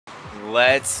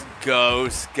Let's go,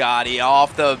 Scotty.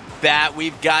 Off the bat,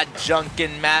 we've got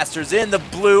Junkin Masters in the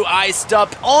blue, iced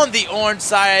up on the orange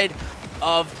side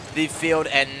of the field,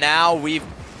 and now we've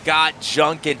got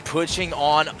Junkin pushing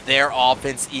on their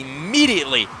offense,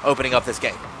 immediately opening up this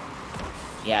game.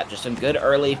 Yeah, just some good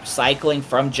early cycling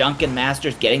from Junkin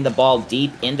Masters, getting the ball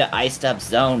deep into iced up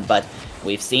zone, but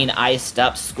we've seen iced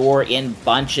up score in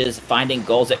bunches, finding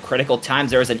goals at critical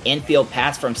times. There was an infield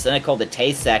pass from Cynical to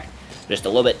Tasek, just a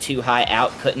little bit too high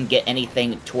out, couldn't get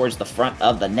anything towards the front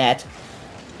of the net.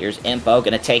 Here's Impo,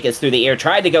 gonna take us through the air,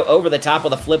 tried to go over the top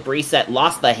with a flip reset,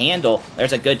 lost the handle.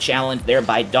 There's a good challenge there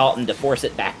by Dalton to force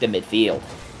it back to midfield.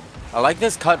 I like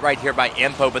this cut right here by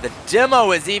Impo, but the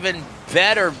demo is even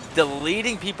better,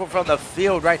 deleting people from the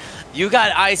field, right? You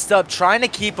got iced up, trying to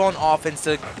keep on offense,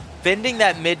 defending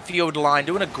that midfield line,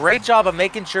 doing a great job of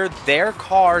making sure their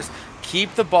cars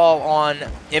keep the ball on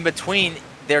in between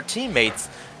their teammates,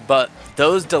 but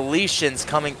those deletions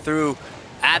coming through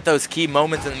at those key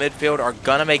moments in the midfield are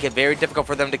going to make it very difficult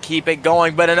for them to keep it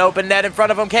going, but an open net in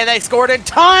front of them. Can they score it in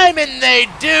time? And they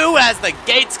do as the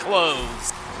gates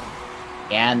close.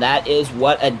 And that is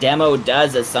what a demo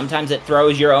does, is sometimes it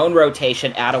throws your own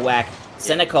rotation out of whack.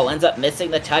 Cynical ends up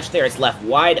missing the touch there. It's left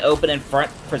wide open in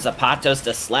front for Zapatos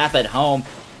to slap it home.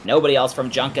 Nobody else from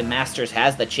Junkin Masters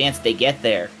has the chance to get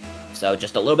there. So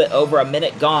just a little bit over a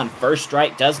minute gone. First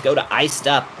strike does go to iced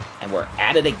up, and we're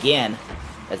at it again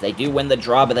as they do win the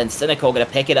draw, but then Cynical going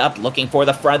to pick it up, looking for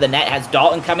the front of the net, has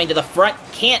Dalton coming to the front,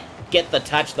 can't get the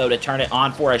touch though to turn it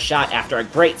on for a shot after a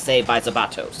great save by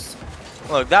Zapatos.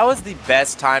 Look, that was the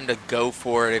best time to go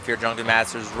for it if you're Junkin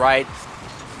Masters, right?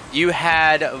 You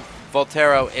had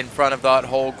Voltero in front of that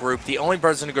whole group, the only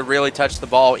person who could really touch the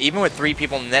ball, even with 3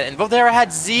 people in the net, and Voltero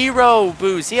had 0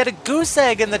 boost. He had a goose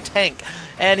egg in the tank,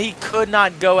 and he could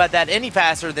not go at that any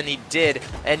faster than he did,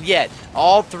 and yet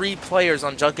all 3 players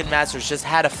on Junkin Masters just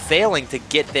had a failing to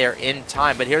get there in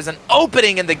time. But here's an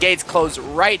opening, and the gates close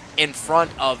right in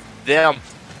front of them.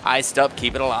 Iced up,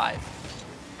 keep it alive.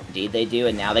 Indeed they do,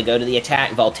 and now they go to the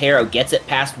attack. Voltero gets it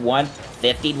past 1,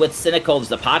 50'd with Cynical.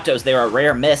 Zapatos, they're a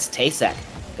rare miss. Tasek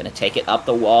gonna take it up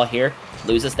the wall here,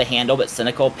 loses the handle, but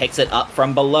Cynical picks it up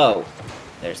from below.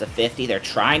 There's a 50, they're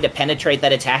trying to penetrate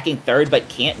that attacking third, but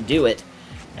can't do it.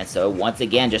 And so once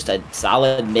again, just a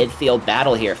solid midfield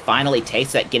battle here. Finally,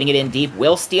 Tasek getting it in deep,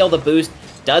 will steal the boost,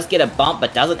 does get a bump,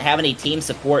 but doesn't have any team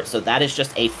support, so that is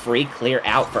just a free clear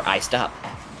out for iced up.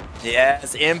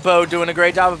 Yes, Impo doing a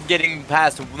great job of getting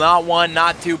past not 1,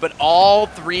 not 2, but all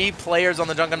 3 players on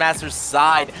the Junkin Masters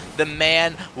side. The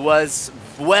man was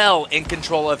well in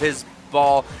control of his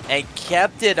ball and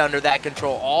kept it under that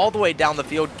control all the way down the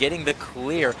field, getting the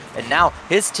clear. And now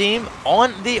his team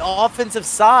on the offensive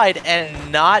side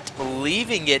and not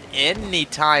leaving it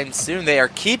anytime soon. They are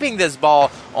keeping this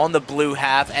ball on the blue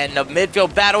half, and the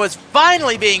midfield battle is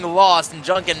finally being lost, and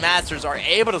Junkin Masters are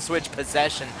able to switch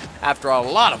possession after a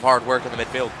lot of hard work in the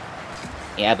midfield.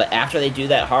 Yeah, but after they do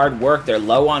that hard work, they're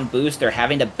low on boost. They're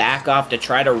having to back off to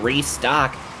try to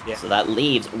restock. Yeah. So that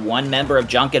leaves 1 member of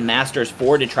Junkin Masters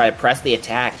forward to try to press the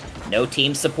attack. No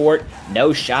team support,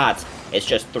 no shots. It's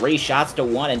just 3 shots to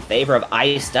 1 in favor of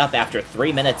Iced Up after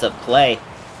 3 minutes of play.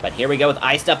 But here we go with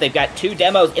Iced Up. They've got 2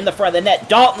 demos in the front of the net.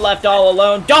 Dalton left all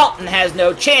alone. Dalton has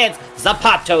no chance.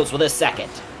 Zapatos with a second.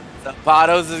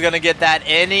 Zapatos is going to get that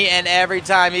any and every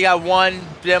time. He got 1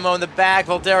 demo in the back.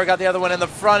 Voltero got the other one in the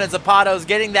front. And Zapatos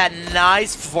getting that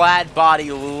nice flat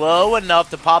body low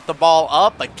enough to pop the ball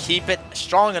up, but keep it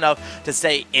strong enough to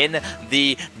stay in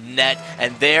the net.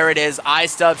 And there it is,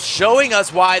 Iced Up, showing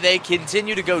us why they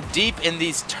continue to go deep in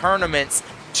these tournaments.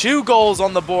 2 goals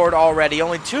on the board already.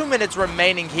 Only 2 minutes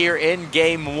remaining here in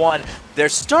Game 1. They're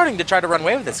starting to try to run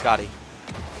away with it, Scotty.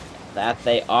 That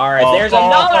they are. There's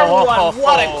another one.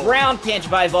 What a ground pinch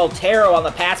by Voltero on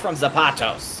the pass from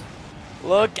Zapatos.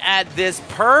 Look at this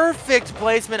perfect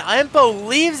placement. Impo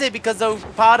leaves it because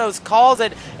Zapatos calls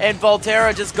it, and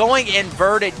Voltero just going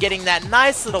inverted, getting that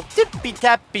nice little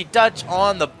tippy-tappy touch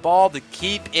on the ball to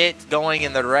keep it going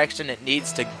in the direction it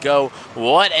needs to go.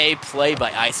 What a play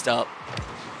by Iced Up.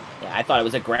 Yeah, I thought it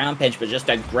was a ground pinch, but just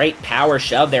a great power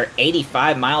shove there.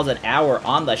 85 miles an hour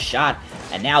on the shot.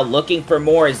 And now looking for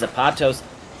more as Zapatos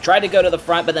tried to go to the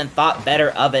front, but then thought better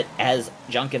of it as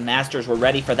Junkin Masters were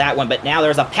ready for that one. But now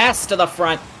there's a pass to the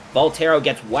front. Voltero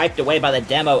gets wiped away by the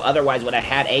demo, otherwise would have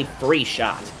had a free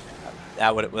shot.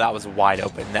 That was wide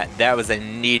open. That was a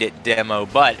needed demo,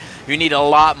 but you need a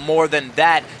lot more than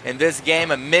that in this game.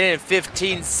 1 minute and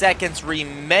 15 seconds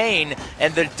remain,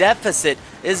 and the deficit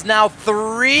is now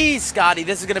 3, Scotty.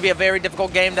 This is going to be a very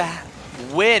difficult game to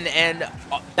win, and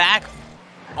back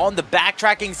on the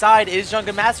backtracking side is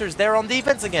Junkin Masters there on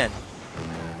defense again.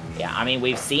 Yeah, I mean,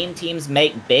 we've seen teams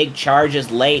make big charges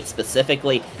late,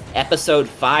 specifically Episode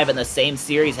 5 in the same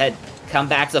series had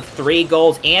comebacks of 3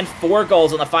 goals and 4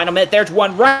 goals in the final minute. There's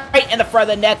one right in the front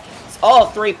of the net. It's all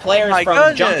 3 players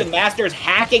from Junkin Masters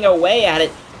hacking away at it,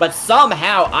 but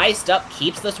somehow Iced Up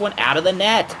keeps this one out of the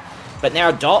net. But now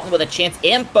Dalton with a chance.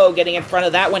 Impo getting in front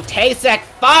of that one. Tasek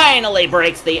finally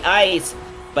breaks the ice,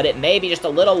 but it may be just a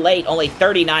little late, only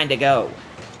 39 to go.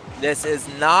 This is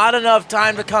not enough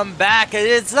time to come back.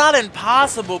 It's not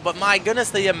impossible, but my goodness,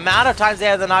 the amount of times they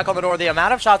had to knock on the door, the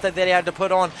amount of shots that they had to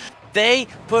put on, they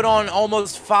put on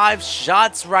almost 5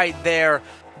 shots right there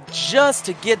just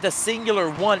to get the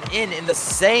singular one in the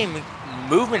same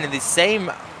movement, in the same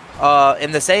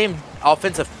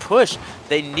offensive push.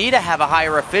 They need to have a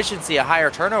higher efficiency, a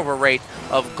higher turnover rate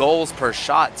of goals per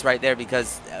shots right there,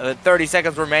 because 30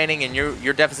 seconds remaining and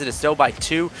your deficit is still by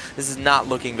 2. This is not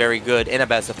looking very good in a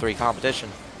best-of-3 competition.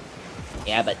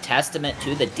 Yeah, but testament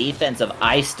to the defense of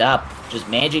Iced Up, just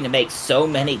managing to make so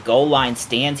many goal line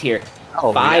stands here.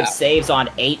 5 saves on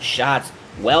 8 shots.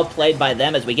 Well played by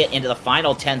them as we get into the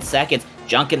final 10 seconds.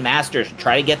 Junkin Masters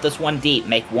try to get this one deep,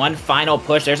 make one final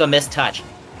push. There's a missed touch.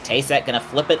 Tasek gonna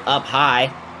flip it up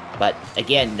high, but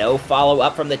again, no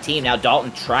follow-up from the team. Now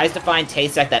Dalton tries to find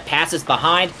Tasek, that passes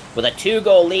behind with a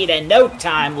 2-goal lead and no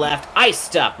time left.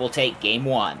 Iced Up will take game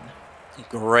 1.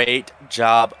 Great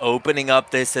job opening up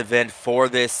this event for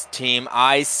this team.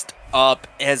 Iced Up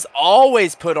has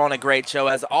always put on a great show,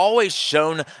 has always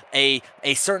shown a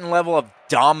certain level of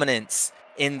dominance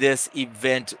in this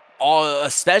event,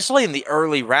 especially in the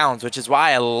early rounds, which is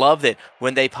why I love it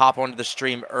when they pop onto the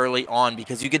stream early on,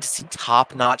 because you get to see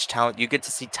top-notch talent. You get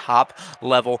to see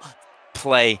top-level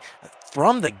play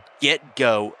from the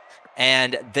get-go,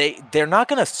 and they're not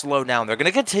going to slow down. They're going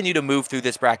to continue to move through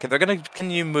this bracket. They're going to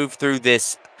continue to move through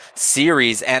this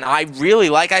series, and I really,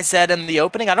 like I said in the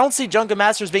opening, I don't see Junkin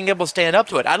Masters being able to stand up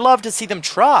to it. I'd love to see them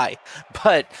try,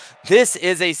 but this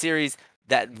is a series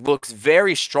that looks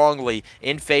very strongly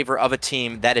in favor of a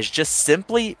team that is just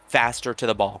simply faster to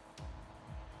the ball.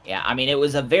 Yeah, I mean, it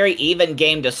was a very even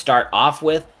game to start off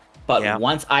with, but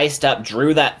once Iced Up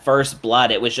drew that first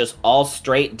blood, it was just all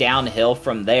straight downhill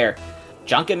from there.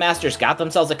 Junkin Masters got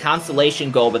themselves a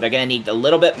consolation goal, but they're going to need a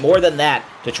little bit more than that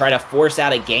to try to force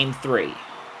out a game 3.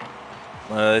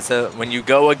 When you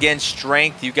go against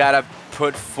strength, you got to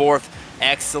put forth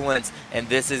excellence, and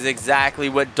this is exactly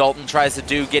what Dalton tries to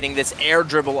do, getting this air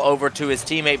dribble over to his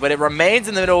teammate, but it remains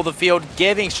in the middle of the field,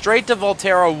 giving straight to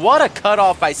Volterra. What a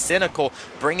cutoff by Cynical,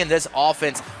 bringing this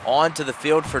offense onto the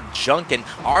field for Junkin.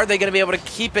 Are they going to be able to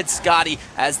keep it, Scotty,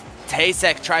 as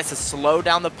Tasek tries to slow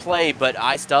down the play, but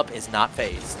Iced Up is not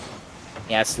phased.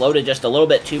 Yeah, slowed it just a little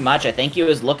bit too much. I think he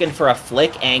was looking for a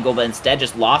flick angle, but instead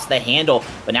just lost the handle.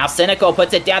 But now Cynical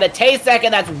puts it down to Tasek,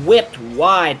 and that's whipped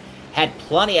wide. Had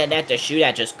plenty of net to shoot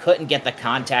at, just couldn't get the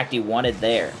contact he wanted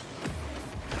there.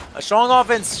 A strong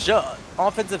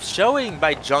offensive showing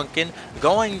by Junkin,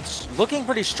 looking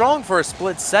pretty strong for a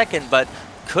split second, but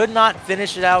could not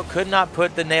finish it out, could not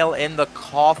put the nail in the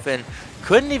coffin,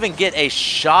 couldn't even get a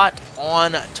shot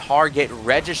on target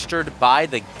registered by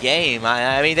the game.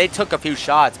 I mean, they took a few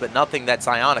shots, but nothing that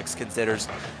Psyonix considers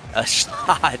a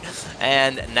shot.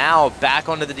 And now back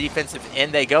onto the defensive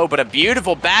end they go, but a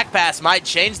beautiful back pass might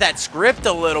change that script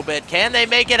a little bit. Can they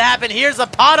make it happen? Here's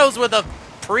Zapatos with a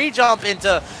pre-jump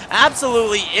into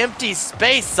absolutely empty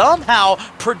space. Somehow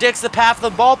predicts the path of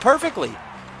the ball perfectly.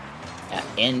 Yeah,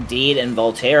 indeed, and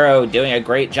Volterra doing a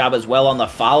great job as well on the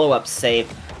follow-up save,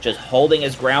 just holding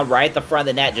his ground right at the front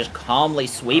of the net, just calmly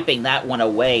sweeping that one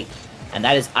away. And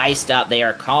that is Iced Up. They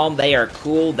are calm, they are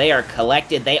cool, they are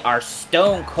collected, they are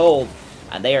stone cold,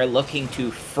 and they are looking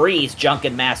to freeze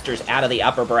Junkin Masters out of the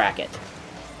upper bracket.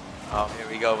 Oh, here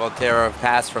we go. Volterra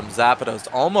pass from Zapatos,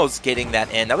 almost getting that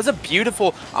in. That was a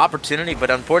beautiful opportunity, but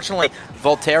unfortunately,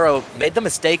 Volterra made the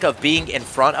mistake of being in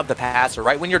front of the passer,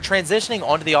 right? When you're transitioning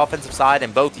onto the offensive side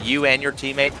and both you and your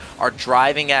teammate are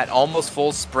driving at almost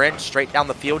full sprint straight down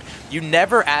the field, you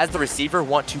never, as the receiver,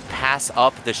 want to pass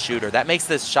up the shooter. That makes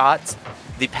the shots,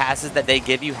 the passes that they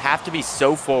give you, have to be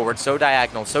so forward, so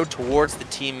diagonal, so towards the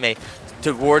teammate,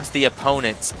 towards the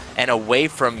opponents, and away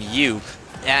from you.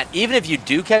 And even if you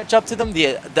do catch up to them,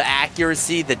 the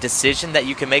accuracy, the decision that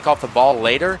you can make off the ball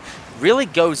later really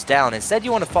goes down. Instead,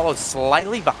 you want to follow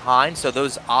slightly behind so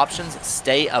those options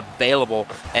stay available.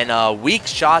 And weak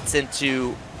shots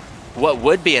into what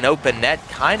would be an open net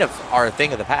kind of are a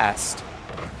thing of the past.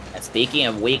 And speaking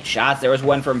of weak shots, there was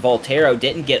one from Volterra,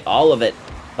 didn't get all of it,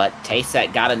 but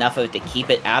Tasek got enough of it to keep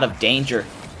it out of danger.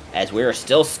 As we are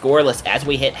still scoreless as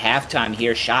we hit halftime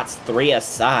here, shots 3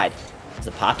 aside.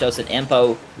 Zapatos and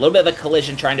Impo, a little bit of a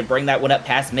collision trying to bring that one up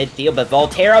past midfield, but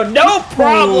Voltero, no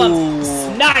problem!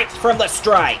 Sniped from the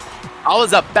strike. I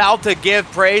was about to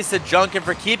give praise to Junkin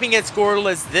for keeping it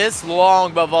scoreless this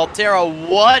long, but Voltero,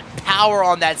 what power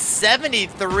on that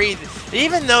 73.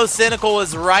 Even though Cynical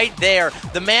was right there,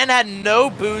 the man had no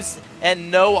boost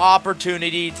and no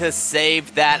opportunity to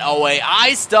save that away.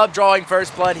 Iced Up drawing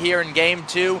first blood here in game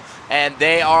 2, and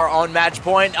they are on match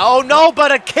point. Oh no,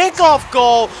 but a kickoff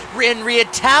goal in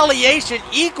retaliation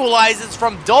equalizes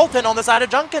from Dalton on the side of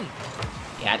Junkin.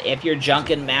 Yeah, and if you're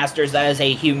Junkin Masters, that is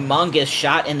a humongous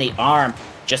shot in the arm.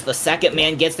 Just the second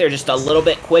man gets there just a little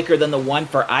bit quicker than the one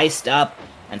for Iced Up,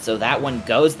 and so that one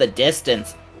goes the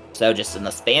distance. So just in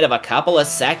the span of a couple of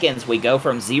seconds, we go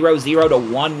from 0-0 to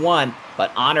 1-1,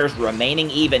 but honors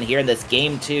remaining even here in this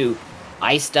game 2.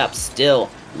 Iced Up still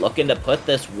looking to put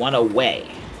this one away.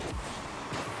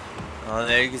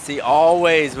 There you can see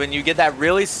always when you get that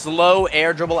really slow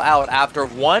air dribble out after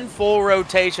one full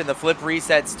rotation, the flip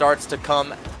reset starts to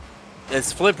come.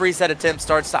 This flip reset attempt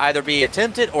starts to either be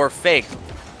attempted or faked.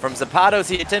 From Zapatos,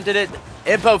 he attempted it,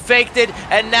 Impo faked it,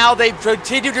 and now they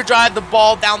continue to drive the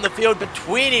ball down the field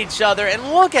between each other.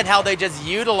 And look at how they just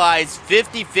utilize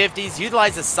 50-50s,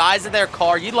 utilize the size of their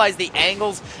car, utilize the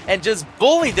angles, and just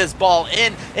bully this ball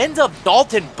in. Ends up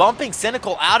Dalton bumping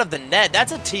Cynical out of the net.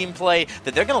 That's a team play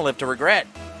that they're going to live to regret.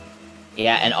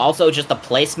 Yeah, and also just the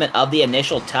placement of the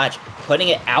initial touch, putting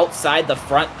it outside the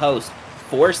front post,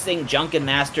 forcing Junkin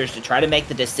Masters to try to make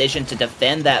the decision to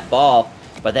defend that ball.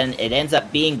 But then it ends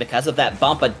up being, because of that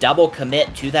bump, a double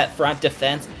commit to that front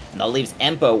defense, and that leaves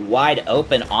Impo wide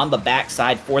open on the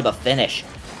backside for the finish.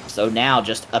 So now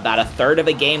just about a third of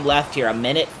a game left here, a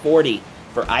minute 40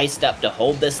 for Iced Up to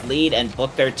hold this lead and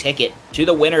book their ticket to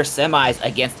the winter semis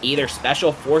against either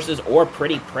Special Forces or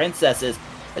Pretty Princesses.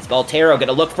 It's Voltero going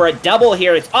to look for a double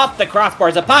here. It's off the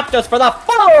crossbar. Zapatos for the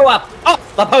follow-up,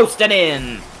 off the post and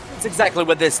in. That's exactly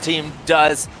what this team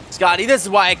does, Scotty. This is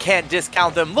why I can't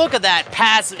discount them. Look at that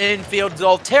pass infield.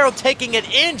 Voltero taking it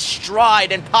in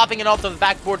stride and popping it off the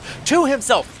backboard to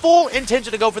himself. Full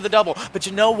intention to go for the double. But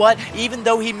you know what? Even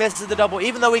though he misses the double,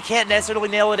 even though he can't necessarily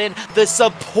nail it in, the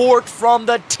support from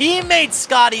the teammates,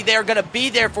 Scotty, they're going to be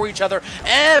there for each other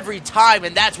every time.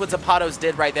 And that's what Zapatos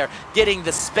did right there. Getting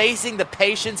the spacing, the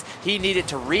patience he needed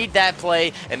to read that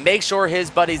play and make sure his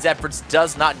buddy's efforts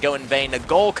does not go in vain. The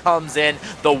goal comes in.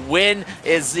 The win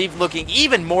is looking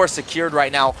even more secured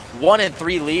right now.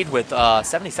 1-3 lead with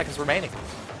 70 seconds remaining.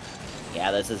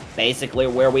 Yeah, this is basically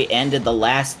where we ended the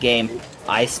last game.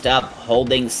 Iced Up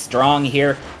holding strong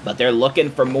here, but they're looking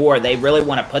for more. They really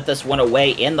want to put this one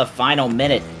away in the final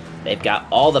minute. They've got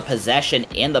all the possession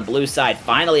in the blue side.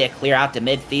 Finally a clear out to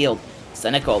midfield.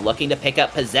 Cynical looking to pick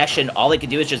up possession. All he could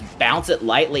do is just bounce it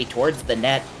lightly towards the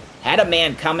net. Had a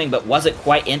man coming, but wasn't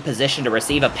quite in position to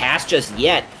receive a pass just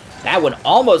yet. That one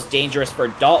almost dangerous for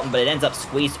Dalton, but it ends up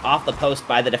squeezed off the post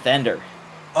by the defender.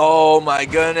 Oh my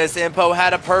goodness, Impo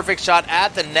had a perfect shot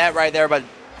at the net right there, but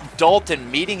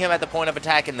Dalton meeting him at the point of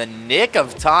attack in the nick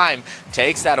of time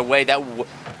takes that away. That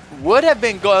would have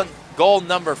been goal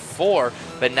number 4,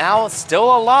 but now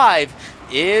still alive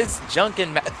is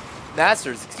Junkin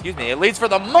Masters, excuse me. It leads for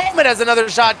the moment as another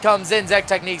shot comes in.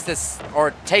 Zectek needs this,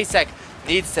 or Tasek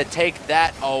needs to take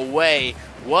that away.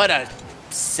 What a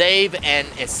save and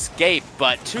escape,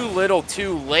 but too little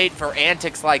too late for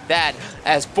antics like that,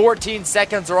 as 14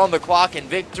 seconds are on the clock and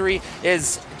victory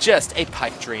is just a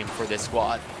pipe dream for this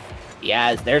squad.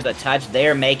 Yeah, there's a touch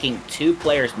there, making 2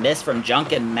 players miss from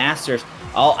Junkin Masters.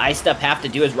 All Iced Up have to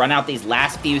do is run out these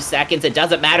last few seconds. It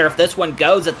doesn't matter if this one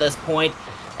goes at this point,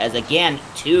 as again,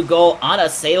 2-goal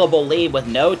unassailable lead with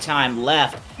no time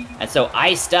left. And so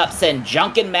Iced Up send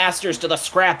Junkin Masters to the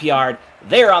scrapyard.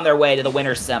 They're on their way to the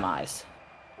winter semis.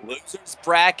 Losers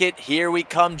bracket, here we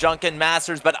come, Junkin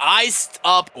Masters, but Iced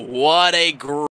Up, what a great